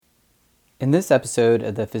In this episode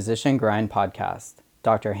of the Physician Grind podcast,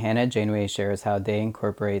 Dr. Hannah Janeway shares how they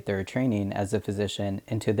incorporate their training as a physician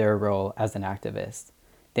into their role as an activist.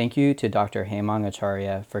 Thank you to Dr. Hemang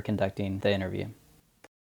Acharya for conducting the interview.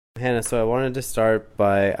 Hannah, so I wanted to start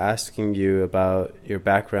by asking you about your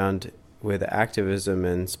background with activism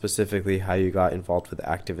and specifically how you got involved with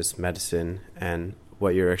activist medicine and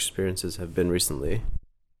what your experiences have been recently.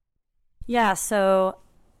 Yeah, so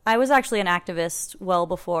I was actually an activist well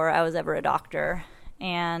before I was ever a doctor.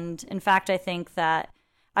 And in fact, I think that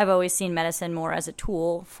I've always seen medicine more as a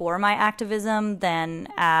tool for my activism than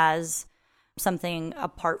as something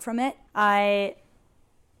apart from it.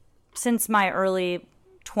 Since my early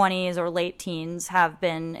 20s or late teens, have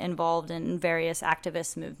been involved in various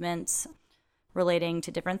activist movements relating to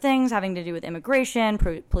different things having to do with immigration,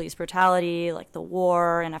 police brutality, like the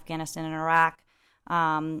war in Afghanistan and Iraq.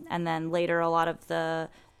 And then later, a lot of the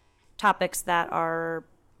topics that are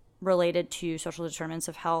related to social determinants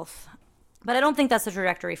of health. But I don't think that's the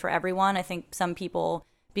trajectory for everyone. I think some people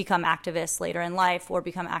become activists later in life or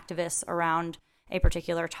become activists around a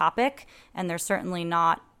particular topic, and there's certainly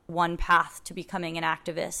not one path to becoming an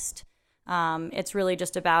activist. It's really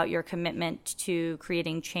just about your commitment to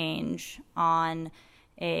creating change on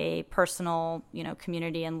a personal,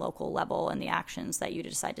 community and local level and the actions that you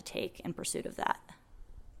decide to take in pursuit of that.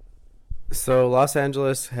 So Los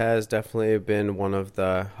Angeles has definitely been one of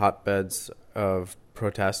the hotbeds of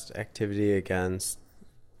protest activity against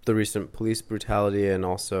the recent police brutality, and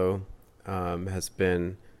also has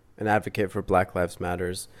been an advocate for Black Lives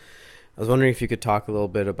Matters. I was wondering if you could talk a little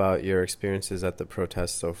bit about your experiences at the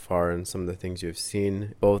protests so far and some of the things you've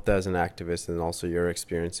seen, both as an activist and also your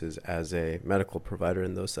experiences as a medical provider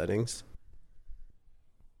in those settings.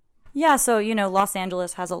 Yeah, so, Los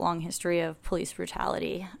Angeles has a long history of police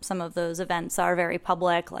brutality. Some of those events are very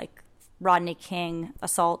public, like Rodney King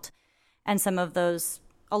assault, and the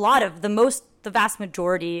vast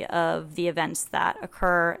majority of the events that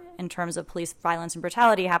occur in terms of police violence and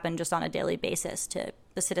brutality happen just on a daily basis to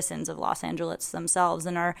the citizens of Los Angeles themselves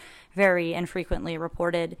and are very infrequently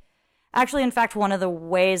reported. Actually, in fact, one of the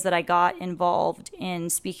ways that I got involved in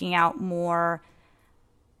speaking out more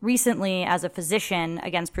recently as a physician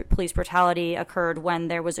against police brutality occurred when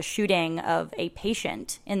there was a shooting of a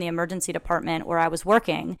patient in the emergency department where I was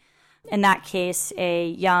working. In that case, a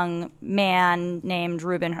young man named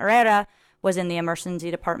Ruben Herrera was in the emergency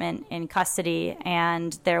department in custody,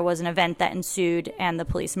 and there was an event that ensued and the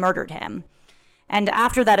police murdered him. And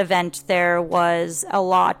after that event, there was a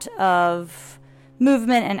lot of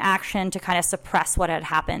movement and action to kind of suppress what had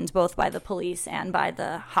happened, both by the police and by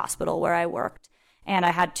the hospital where I worked. And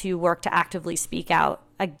I had to work to actively speak out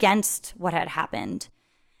against what had happened.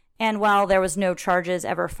 And while there was no charges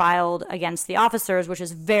ever filed against the officers, which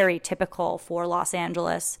is very typical for Los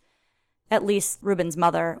Angeles, at least Ruben's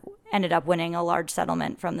mother ended up winning a large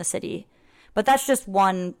settlement from the city. But that's just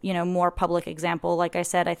one, more public example. Like I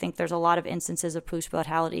said, I think there's a lot of instances of police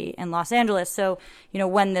brutality in Los Angeles. So,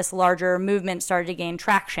 when this larger movement started to gain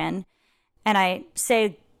traction, and I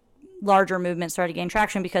say larger movement started to gain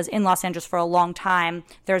traction because in Los Angeles for a long time,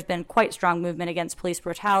 there's been quite strong movement against police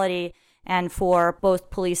brutality and for both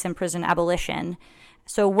police and prison abolition.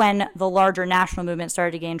 So when the larger national movement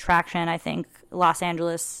started to gain traction, I think Los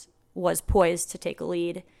Angeles was poised to take a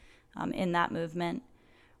lead in that movement.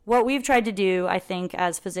 What we've tried to do, I think,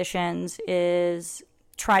 as physicians is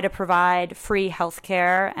try to provide free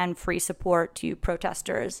healthcare and free support to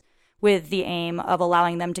protesters with the aim of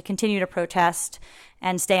allowing them to continue to protest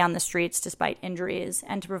and stay on the streets despite injuries,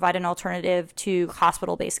 and to provide an alternative to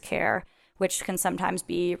hospital-based care, which can sometimes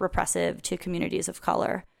be repressive to communities of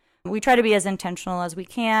color. We try to be as intentional as we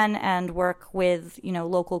can and work with,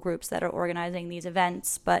 local groups that are organizing these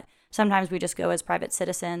events, but sometimes we just go as private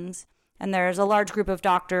citizens. And there's a large group of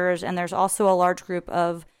doctors, and there's also a large group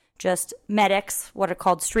of just medics, what are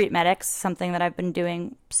called street medics, something that I've been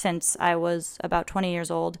doing since I was about 20 years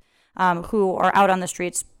old, who are out on the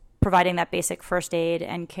streets providing that basic first aid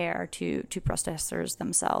and care to protesters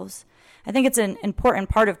themselves. I think it's an important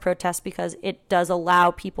part of protest because it does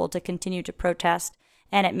allow people to continue to protest,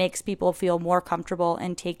 and it makes people feel more comfortable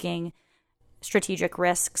in taking strategic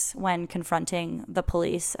risks when confronting the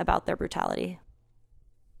police about their brutality.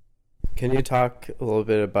 Can you talk a little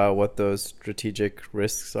bit about what those strategic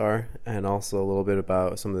risks are, and also a little bit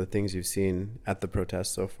about some of the things you've seen at the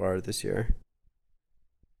protests so far this year?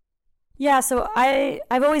 Yeah, so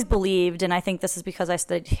I've always believed, and I think this is because I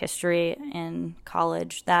studied history in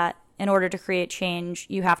college, that in order to create change,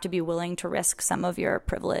 you have to be willing to risk some of your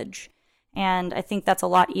privilege. And I think that's a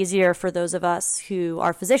lot easier for those of us who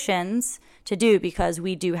are physicians to do because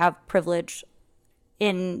we do have privilege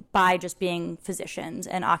by just being physicians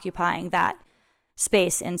and occupying that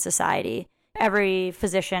space in society. Every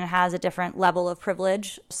physician has a different level of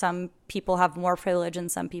privilege. Some people have more privilege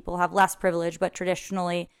and some people have less privilege, but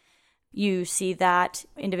traditionally you see that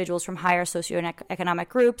individuals from higher socioeconomic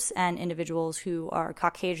groups and individuals who are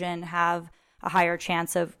Caucasian have a higher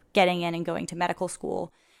chance of getting in and going to medical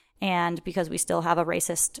school. And because we still have a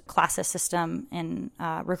racist, classist system and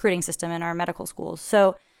recruiting system in our medical schools.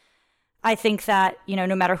 So I think that,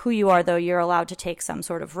 no matter who you are, though, you're allowed to take some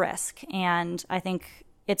sort of risk. And I think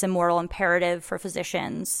it's a moral imperative for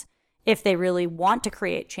physicians, if they really want to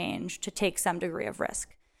create change, to take some degree of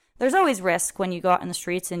risk. There's always risk when you go out in the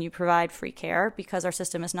streets and you provide free care, because our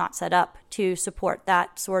system is not set up to support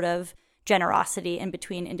that sort of generosity in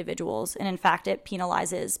between individuals. And in fact, it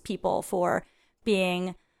penalizes people for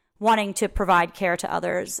wanting to provide care to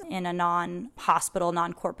others in a non-hospital,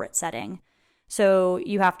 non-corporate setting. So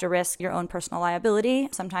you have to risk your own personal liability.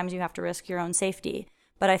 Sometimes you have to risk your own safety.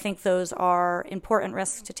 But I think those are important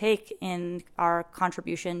risks to take in our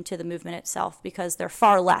contribution to the movement itself, because they're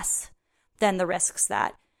far less than the risks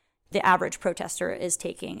that the average protester is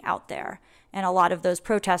taking out there. And a lot of those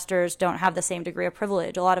protesters don't have the same degree of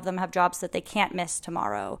privilege. A lot of them have jobs that they can't miss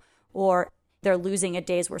tomorrow, or they're losing a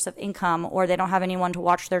day's worth of income, or they don't have anyone to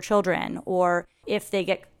watch their children, or if they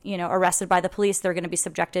get, arrested by the police, they're going to be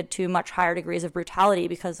subjected to much higher degrees of brutality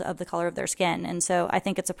because of the color of their skin. And so I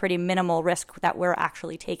think it's a pretty minimal risk that we're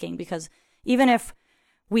actually taking, because even if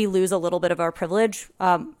we lose a little bit of our privilege,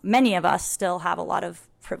 many of us still have a lot of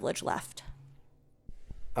privilege left.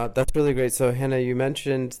 That's really great. So, Hannah, you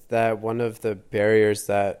mentioned that one of the barriers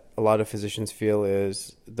that a lot of physicians feel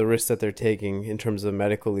is the risks that they're taking in terms of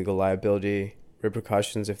medical legal liability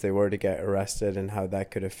repercussions if they were to get arrested, and how that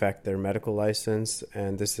could affect their medical license.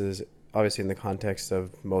 And this is obviously in the context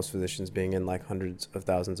of most physicians being in like hundreds of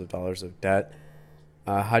thousands of dollars of debt.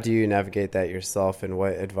 How do you navigate that yourself, and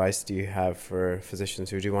what advice do you have for physicians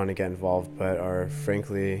who do want to get involved but are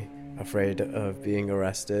frankly afraid of being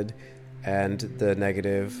arrested and the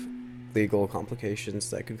negative legal complications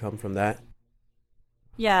that could come from that?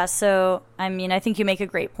 Yeah, so, I think you make a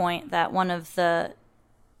great point that one of the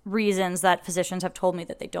reasons that physicians have told me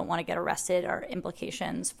that they don't want to get arrested are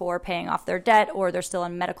implications for paying off their debt, or they're still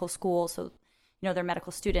in medical school, so, they're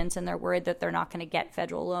medical students and they're worried that they're not going to get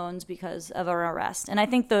federal loans because of an arrest. And I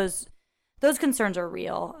think those concerns are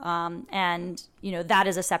real. And, that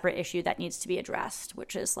is a separate issue that needs to be addressed,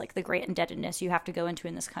 which is like the great indebtedness you have to go into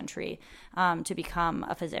in this country to become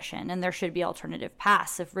a physician. And there should be alternative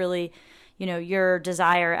paths. If really, your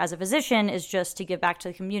desire as a physician is just to give back to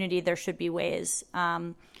the community, there should be ways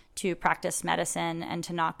to practice medicine and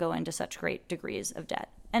to not go into such great degrees of debt.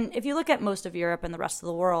 And if you look at most of Europe and the rest of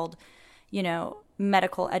the world,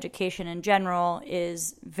 medical education in general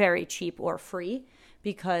is very cheap or free,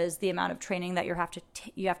 because the amount of training that you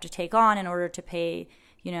have to take on in order to pay,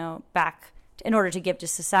 back, in order to give to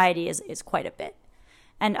society is quite a bit.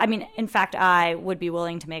 And in fact, I would be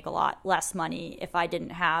willing to make a lot less money if I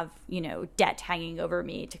didn't have, debt hanging over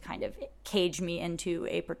me to kind of cage me into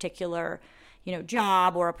a particular,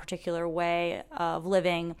 job or a particular way of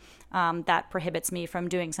living that prohibits me from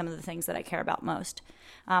doing some of the things that I care about most.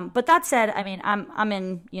 But that said, I'm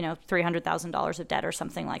in, $300,000 of debt or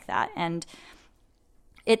something like that. And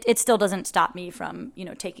it still doesn't stop me from,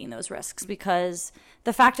 taking those risks, because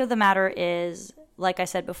the fact of the matter is, like I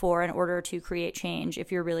said before, in order to create change,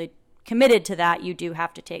 if you're really committed to that, you do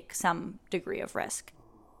have to take some degree of risk.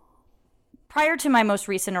 Prior to my most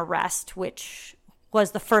recent arrest, which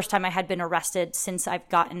was the first time I had been arrested since I've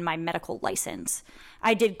gotten my medical license,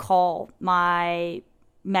 I did call my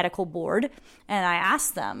medical board and I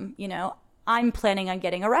asked them, I'm planning on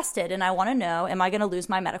getting arrested and I want to know, am I going to lose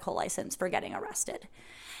my medical license for getting arrested?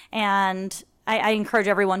 And I encourage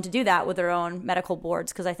everyone to do that with their own medical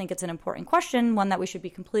boards, because I think it's an important question, one that we should be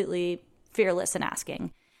completely fearless in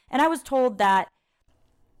asking. And I was told that,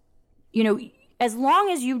 as long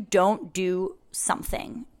as you don't do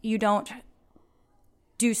something, you don't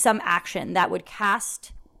do some action that would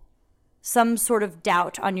cast some sort of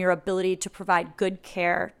doubt on your ability to provide good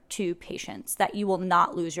care to patients, that you will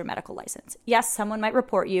not lose your medical license. Yes, someone might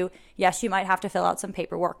report you. Yes, you might have to fill out some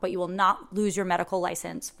paperwork, but you will not lose your medical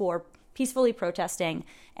license for peacefully protesting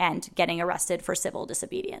and getting arrested for civil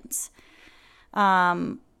disobedience.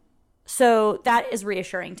 So that is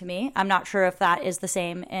reassuring to me. I'm not sure if that is the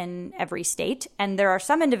same in every state. And there are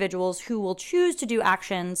some individuals who will choose to do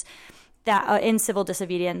actions that in civil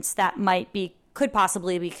disobedience that could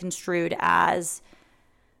possibly be construed as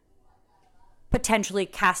potentially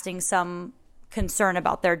casting some concern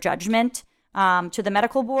about their judgment to the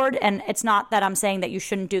medical board. And it's not that I'm saying that you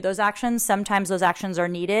shouldn't do those actions. Sometimes those actions are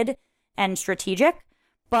needed and strategic.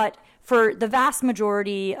 But for the vast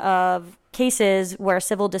majority of cases where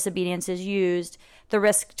civil disobedience is used, the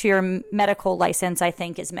risk to your medical license, I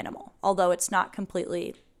think, is minimal, although it's not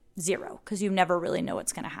completely zero because you never really know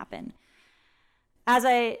what's going to happen. As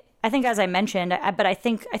I mentioned, but I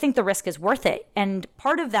think the risk is worth it. And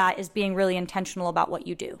part of that is being really intentional about what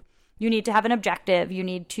you do. You need to have an objective. You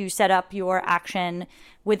need to set up your action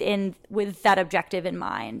with that objective in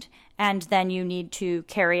mind. And then you need to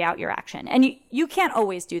carry out your action. And you can't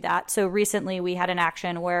always do that. So recently we had an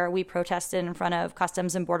action where we protested in front of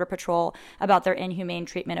Customs and Border Patrol about their inhumane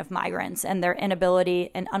treatment of migrants and their inability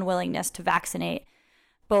and unwillingness to vaccinate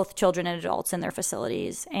both children and adults in their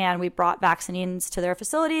facilities. And we brought vaccines to their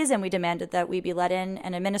facilities and we demanded that we be let in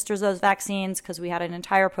and administer those vaccines because we had an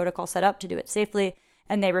entire protocol set up to do it safely.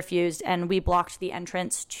 And they refused, and we blocked the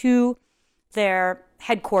entrance to their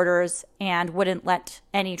headquarters and wouldn't let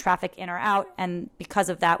any traffic in or out. And because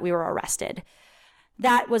of that, we were arrested.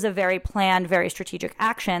 That was a very planned, very strategic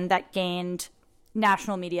action that gained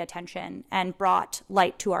national media attention and brought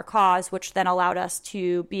light to our cause, which then allowed us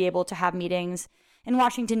to be able to have meetings in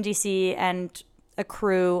Washington, D.C. and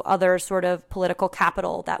accrue other sort of political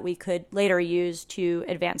capital that we could later use to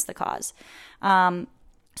advance the cause.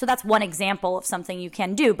 So that's one example of something you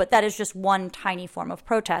can do, but that is just one tiny form of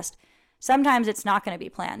protest. Sometimes it's not going to be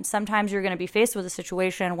planned. Sometimes you're going to be faced with a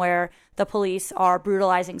situation where the police are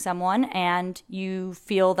brutalizing someone and you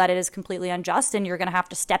feel that it is completely unjust and you're going to have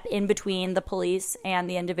to step in between the police and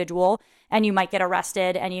the individual, and you might get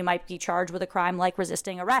arrested and you might be charged with a crime like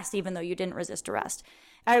resisting arrest, even though you didn't resist arrest.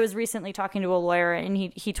 I was recently talking to a lawyer and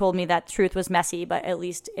he told me that truth was messy, but at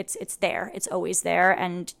least it's there. It's always there.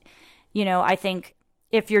 And, I think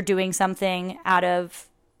if you're doing something out of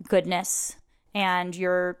goodness and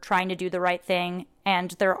you're trying to do the right thing,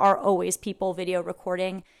 and there are always people video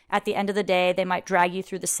recording, at the end of the day, they might drag you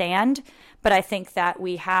through the sand, but I think that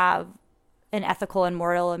we have an ethical and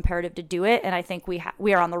moral imperative to do it, and I think we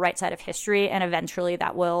are on the right side of history, and eventually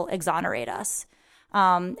that will exonerate us.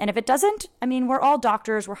 And if it doesn't, we're all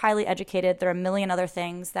doctors, we're highly educated, there are a million other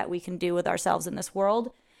things that we can do with ourselves in this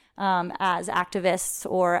world, as activists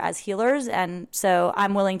or as healers. And so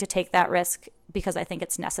I'm willing to take that risk because I think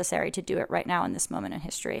it's necessary to do it right now in this moment in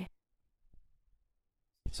history.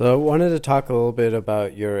 So I wanted to talk a little bit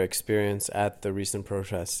about your experience at the recent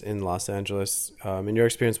protests in Los Angeles. In your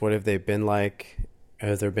experience, what have they been like?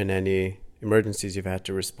 Have there been any emergencies you've had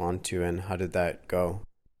to respond to, and how did that go?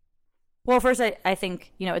 Well, first, I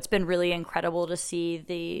think, it's been really incredible to see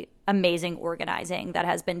the amazing organizing that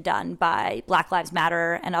has been done by Black Lives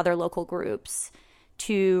Matter and other local groups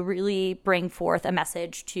to really bring forth a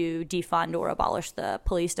message to defund or abolish the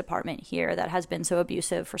police department here that has been so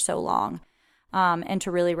abusive for so long, and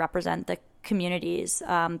to really represent the communities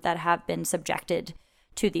that have been subjected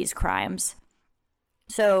to these crimes.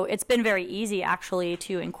 So it's been very easy, actually,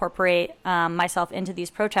 to incorporate myself into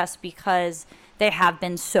these protests because they have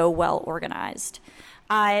been so well organized.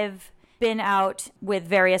 I've been out with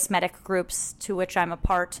various medic groups to which I'm a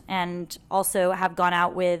part, and also have gone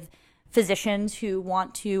out with physicians who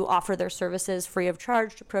want to offer their services free of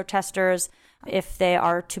charge to protesters if they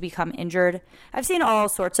are to become injured. I've seen all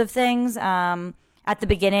sorts of things. At the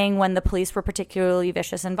beginning, when the police were particularly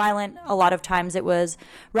vicious and violent, a lot of times it was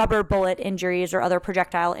rubber bullet injuries or other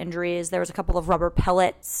projectile injuries. There was a couple of rubber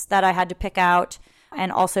pellets that I had to pick out, and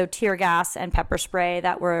also tear gas and pepper spray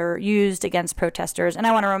that were used against protesters. And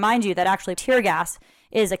I want to remind you that actually tear gas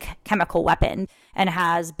is a chemical weapon and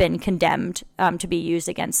has been condemned to be used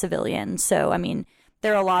against civilians. So,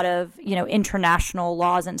 there are a lot of, international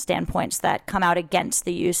laws and standpoints that come out against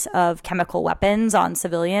the use of chemical weapons on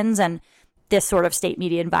civilians, and this sort of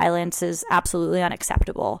state-mediated violence is absolutely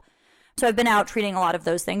unacceptable. So I've been out treating a lot of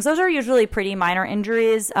those things. Those are usually pretty minor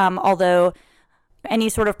injuries, although any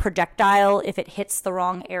sort of projectile, if it hits the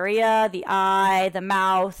wrong area, the eye, the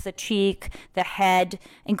mouth, the cheek, the head,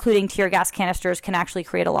 including tear gas canisters, can actually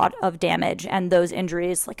create a lot of damage. And those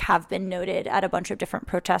injuries have been noted at a bunch of different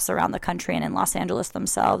protests around the country and in Los Angeles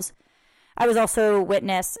themselves. I was also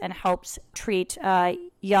witness and helped treat a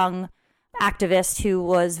young activist who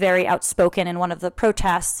was very outspoken in one of the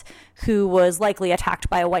protests, who was likely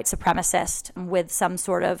attacked by a white supremacist with some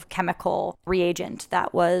sort of chemical reagent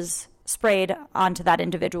that was sprayed onto that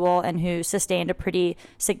individual, and who sustained a pretty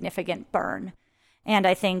significant burn. And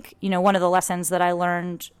I think, one of the lessons that I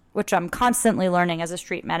learned, which I'm constantly learning as a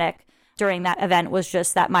street medic during that event, was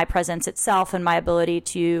just that my presence itself and my ability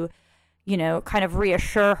to kind of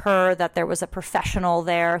reassure her that there was a professional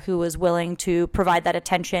there who was willing to provide that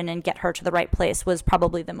attention and get her to the right place was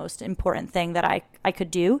probably the most important thing that I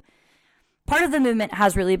could do. Part of the movement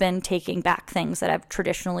has really been taking back things that have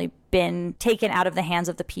traditionally been taken out of the hands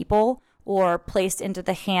of the people or placed into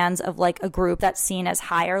the hands of like a group that's seen as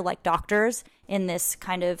higher, like doctors, in this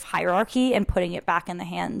kind of hierarchy, and putting it back in the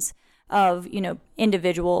hands of,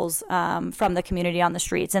 individuals from the community on the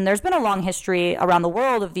streets. And there's been a long history around the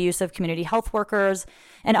world of the use of community health workers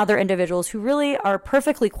and other individuals who really are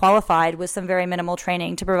perfectly qualified with some very minimal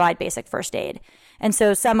training to provide basic first aid. And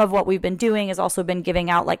so some of what we've been doing has also been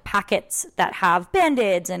giving out like packets that have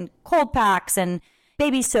Band-Aids and cold packs and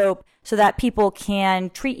baby soap so that people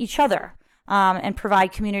can treat each other and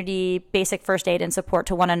provide community basic first aid and support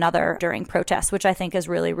to one another during protests, which I think is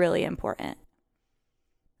really, really important.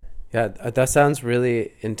 Yeah, that sounds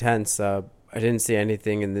really intense. I didn't see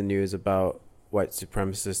anything in the news about white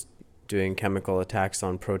supremacists doing chemical attacks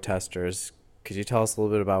on protesters. Could you tell us a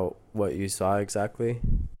little bit about what you saw exactly?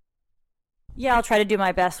 Yeah, I'll try to do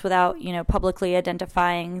my best without, publicly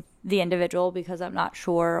identifying the individual, because I'm not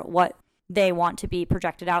sure what they want to be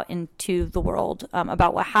projected out into the world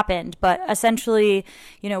about what happened. But essentially,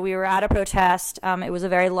 we were at a protest. It was a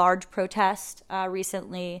very large protest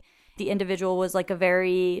recently. The individual was like a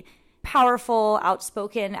very powerful,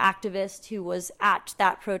 outspoken activist who was at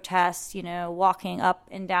that protest, walking up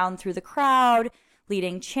and down through the crowd,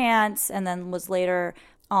 leading chants, and then was later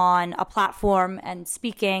on a platform and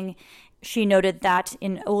speaking. She noted that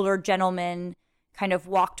an older gentleman kind of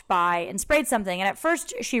walked by and sprayed something. And at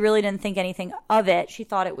first, she really didn't think anything of it. She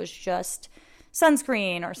thought it was just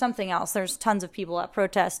sunscreen or something else. There's tons of people at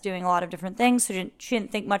protests doing a lot of different things. So she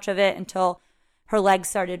didn't think much of it until her legs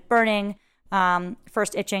started burning,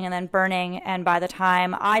 first itching and then burning. And by the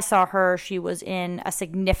time I saw her, she was in a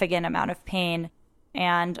significant amount of pain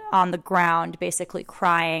and on the ground, basically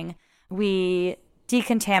crying. We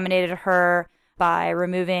decontaminated her by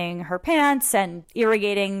removing her pants and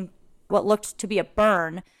irrigating what looked to be a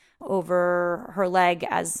burn over her leg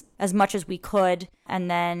as much as we could,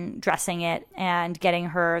 and then dressing it and getting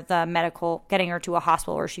her to a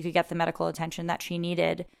hospital where she could get the medical attention that she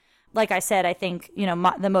needed. Like I said, I think,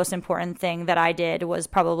 the most important thing that I did was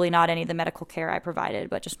probably not any of the medical care I provided,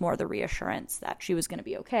 but just more the reassurance that she was going to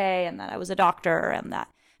be okay and that I was a doctor and that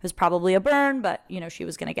it was probably a burn, but, she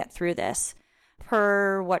was going to get through this.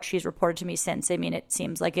 Per what she's reported to me since, it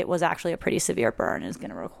seems like it was actually a pretty severe burn and is going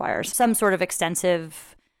to require some sort of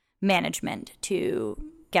extensive management to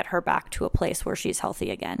get her back to a place where she's healthy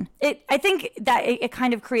again. I think that it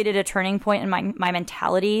kind of created a turning point in my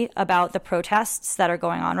mentality about the protests that are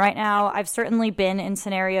going on right now. I've certainly been in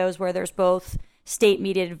scenarios where there's both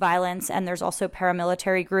state-mediated violence and there's also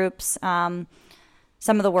paramilitary groups. Some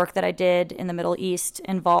of the work that I did in the Middle East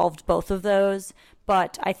involved both of those.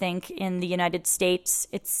 But I think in the United States,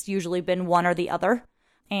 it's usually been one or the other.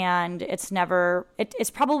 And it's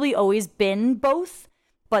probably always been both.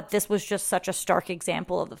 But this was just such a stark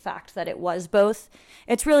example of the fact that it was both.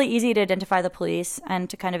 It's really easy to identify the police and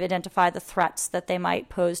to kind of identify the threats that they might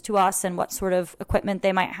pose to us and what sort of equipment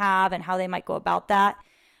they might have and how they might go about that,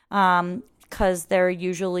 because they're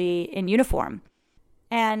usually in uniform.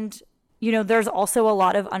 And there's also a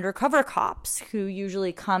lot of undercover cops who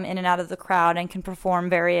usually come in and out of the crowd and can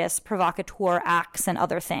perform various provocateur acts and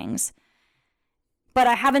other things. But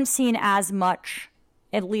I haven't seen as much,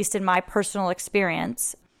 at least in my personal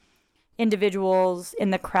experience, individuals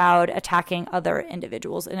in the crowd attacking other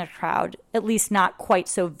individuals in a crowd, at least not quite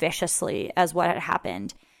so viciously as what had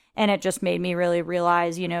happened. And it just made me really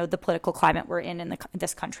realize, the political climate we're in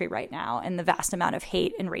this country right now and the vast amount of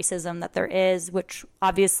hate and racism that there is, which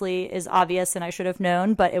obviously is obvious and I should have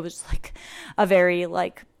known, but it was like a very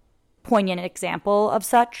poignant example of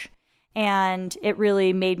such. And it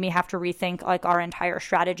really made me have to rethink our entire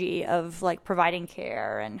strategy of providing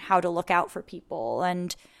care and how to look out for people.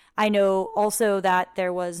 And I know also that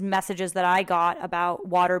there was messages that I got about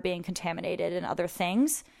water being contaminated and other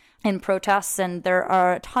things in protests, and there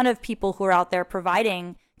are a ton of people who are out there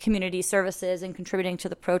providing community services and contributing to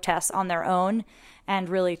the protests on their own, and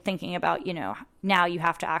really thinking about, now you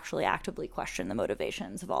have to actually actively question the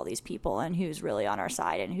motivations of all these people and who's really on our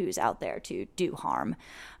side and who's out there to do harm,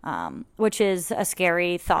 which is a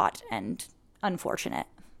scary thought and unfortunate.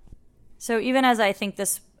 So even as I think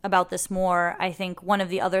about this more, I think one of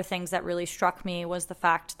the other things that really struck me was the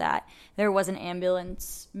fact that there was an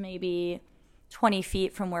ambulance maybe 20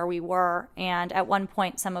 feet from where we were. And at one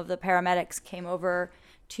point, some of the paramedics came over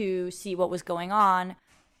to see what was going on.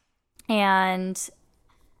 And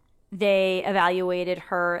they evaluated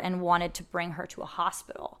her and wanted to bring her to a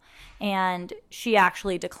hospital. And she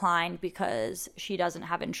actually declined because she doesn't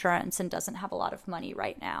have insurance and doesn't have a lot of money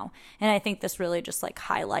right now. And I think this really just like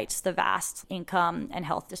highlights the vast income and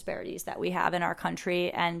health disparities that we have in our country.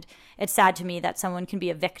 And it's sad to me that someone can be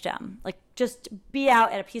a victim, like just be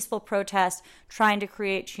out at a peaceful protest trying to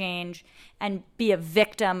create change and be a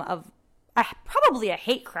victim of probably a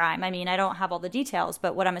hate crime. I mean, I don't have all the details,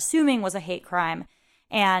 but what I'm assuming was a hate crime,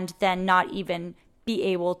 and then not even be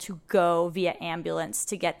able to go via ambulance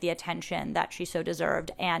to get the attention that she so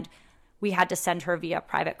deserved. And we had to send her via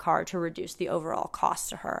private car to reduce the overall cost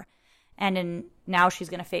to her. And now she's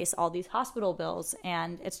going to face all these hospital bills.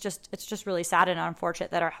 And it's just really sad and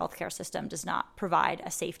unfortunate that our healthcare system does not provide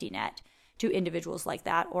a safety net to individuals like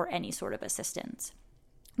that or any sort of assistance.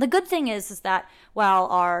 The good thing is that while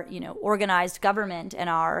our, organized government and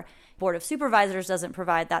our Board of Supervisors doesn't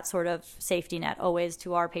provide that sort of safety net always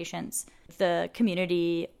to our patients, the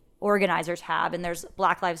community organizers have, and there's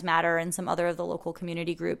Black Lives Matter and some other of the local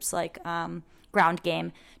community groups like Ground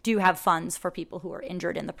Game do have funds for people who are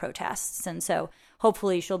injured in the protests. And so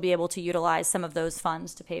hopefully she'll be able to utilize some of those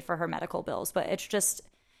funds to pay for her medical bills. But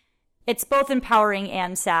it's both empowering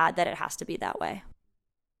and sad that it has to be that way.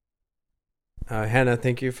 Hannah,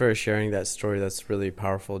 thank you for sharing that story. That's really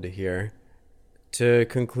powerful to hear. To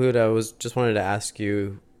conclude, just wanted to ask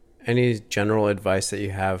you any general advice that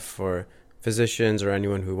you have for physicians or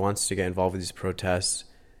anyone who wants to get involved with these protests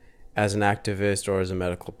as an activist or as a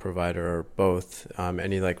medical provider or both.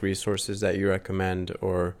 Any resources that you recommend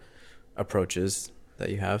or approaches that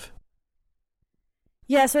you have?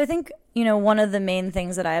 Yeah, so I think, one of the main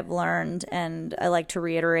things that I've learned, and I like to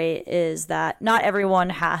reiterate, is that not everyone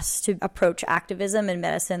has to approach activism in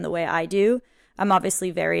medicine the way I do. I'm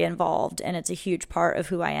obviously very involved, and it's a huge part of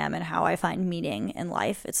who I am and how I find meaning in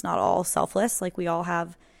life. It's not all selfless. Like, we all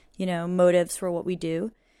have, motives for what we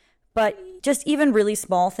do. But just even really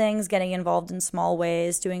small things, getting involved in small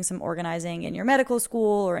ways, doing some organizing in your medical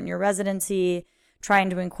school or in your residency,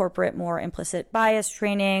 trying to incorporate more implicit bias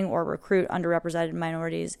training or recruit underrepresented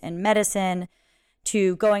minorities in medicine,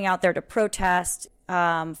 to going out there to protest,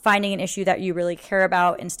 finding an issue that you really care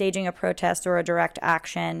about and staging a protest or a direct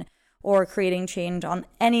action, or creating change on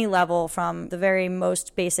any level, from the very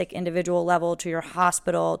most basic individual level to your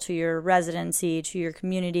hospital, to your residency, to your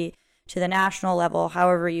community, to the national level,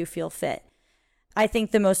 however you feel fit. I think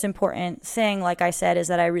the most important thing, like I said, is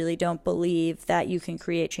that I really don't believe that you can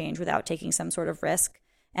create change without taking some sort of risk.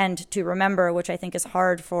 And to remember, which I think is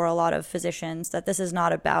hard for a lot of physicians, that this is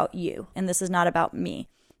not about you and this is not about me.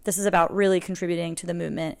 This is about really contributing to the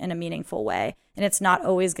movement in a meaningful way. And it's not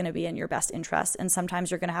always going to be in your best interest. And sometimes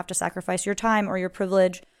you're going to have to sacrifice your time or your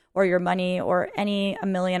privilege or your money or a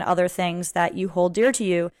million other things that you hold dear to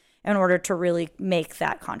you in order to really make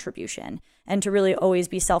that contribution, and to really always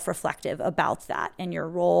be self-reflective about that and your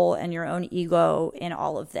role and your own ego in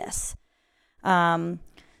all of this.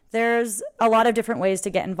 There's a lot of different ways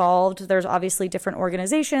to get involved. There's obviously different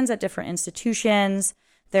organizations at different institutions.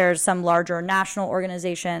 There's some larger national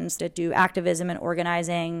organizations that do activism and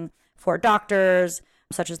organizing for doctors,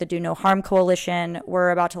 such as the Do No Harm Coalition. We're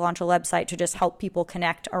about to launch a website to just help people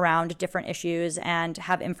connect around different issues and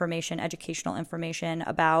have educational information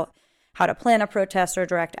about how to plan a protest or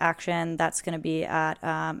direct action. That's going to be at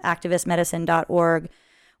activistmedicine.org.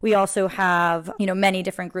 We also have, many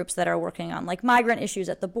different groups that are working on migrant issues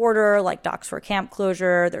at the border, like Docs for Camp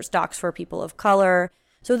Closure. There's Docs for People of Color.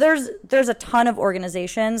 So there's a ton of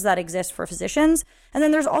organizations that exist for physicians. And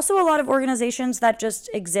then there's also a lot of organizations that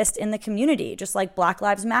just exist in the community, just like Black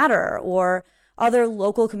Lives Matter or other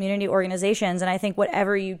local community organizations. And I think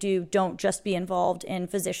whatever you do, don't just be involved in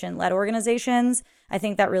physician-led organizations. I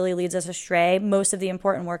think that really leads us astray. Most of the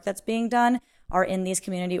important work that's being done are in these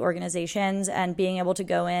community organizations, and being able to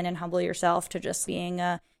go in and humble yourself to just being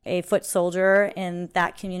a foot soldier in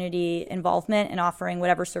that community involvement and offering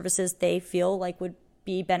whatever services they feel like would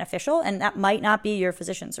be beneficial. And that might not be your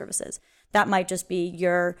physician services. That might just be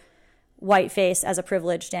your white face as a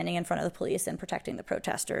privilege standing in front of the police and protecting the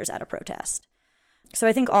protesters at a protest. So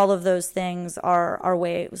I think all of those things are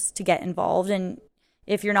ways to get involved. And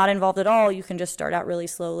if you're not involved at all, you can just start out really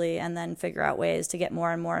slowly and then figure out ways to get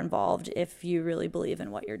more and more involved if you really believe in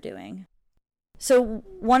what you're doing. So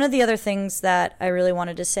one of the other things that I really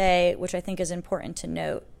wanted to say, which I think is important to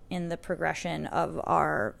note in the progression of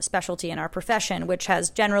our specialty and our profession, which has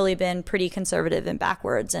generally been pretty conservative and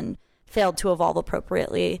backwards and failed to evolve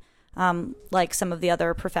appropriately, like some of the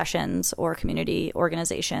other professions or community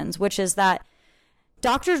organizations, which is that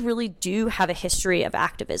doctors really do have a history of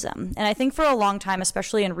activism. And I think for a long time,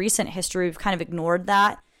 especially in recent history, we've kind of ignored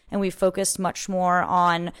that and we focused much more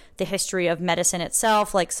on the history of medicine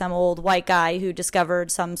itself, like some old white guy who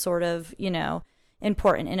discovered some sort of,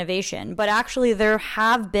 important innovation. But actually, there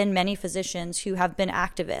have been many physicians who have been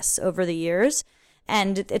activists over the years,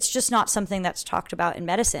 and it's just not something that's talked about in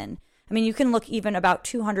medicine. I mean, you can look even about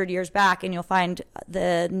 200 years back and you'll find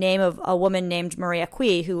the name of a woman named Maria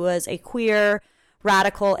Cui, who was a queer,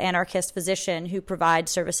 radical, anarchist physician who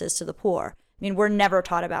provides services to the poor. I mean, we're never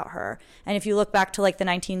taught about her. And if you look back to like the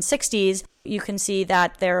 1960s, you can see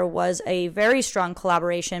that there was a very strong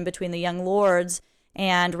collaboration between the Young Lords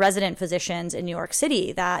and resident physicians in New York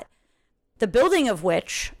City, that the building of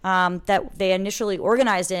which that they initially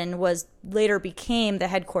organized in was later became the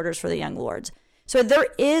headquarters for the Young Lords. So there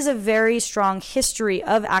is a very strong history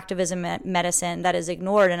of activism medicine that is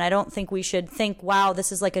ignored. And I don't think we should think, wow,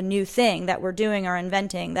 this is like a new thing that we're doing or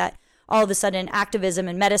inventing, that all of a sudden activism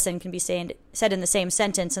and medicine can be said in the same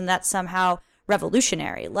sentence and that's somehow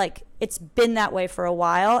revolutionary. Like, it's been that way for a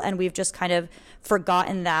while and we've just kind of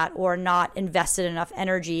forgotten that or not invested enough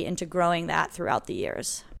energy into growing that throughout the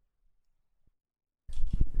years.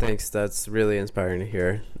 Thanks. That's really inspiring to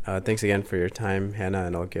hear. Thanks again for your time, Hannah,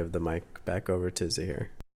 and I'll give the mic back over to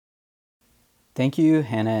Zahir. Thank you,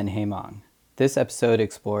 Hannah and Haemong. This episode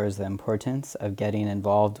explores the importance of getting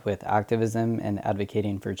involved with activism and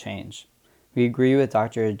advocating for change. We agree with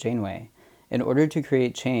Dr. Janeway. In order to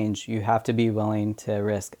create change, you have to be willing to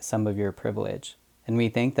risk some of your privilege, and we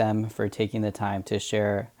thank them for taking the time to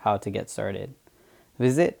share how to get started.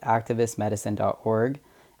 Visit activistmedicine.org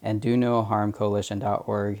and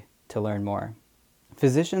DoNoHarmCoalition.org to learn more.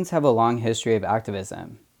 Physicians have a long history of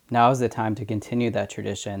activism. Now is the time to continue that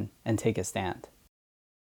tradition and take a stand.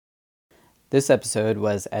 This episode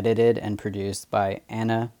was edited and produced by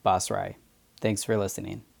Anna Basrai. Thanks for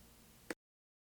listening.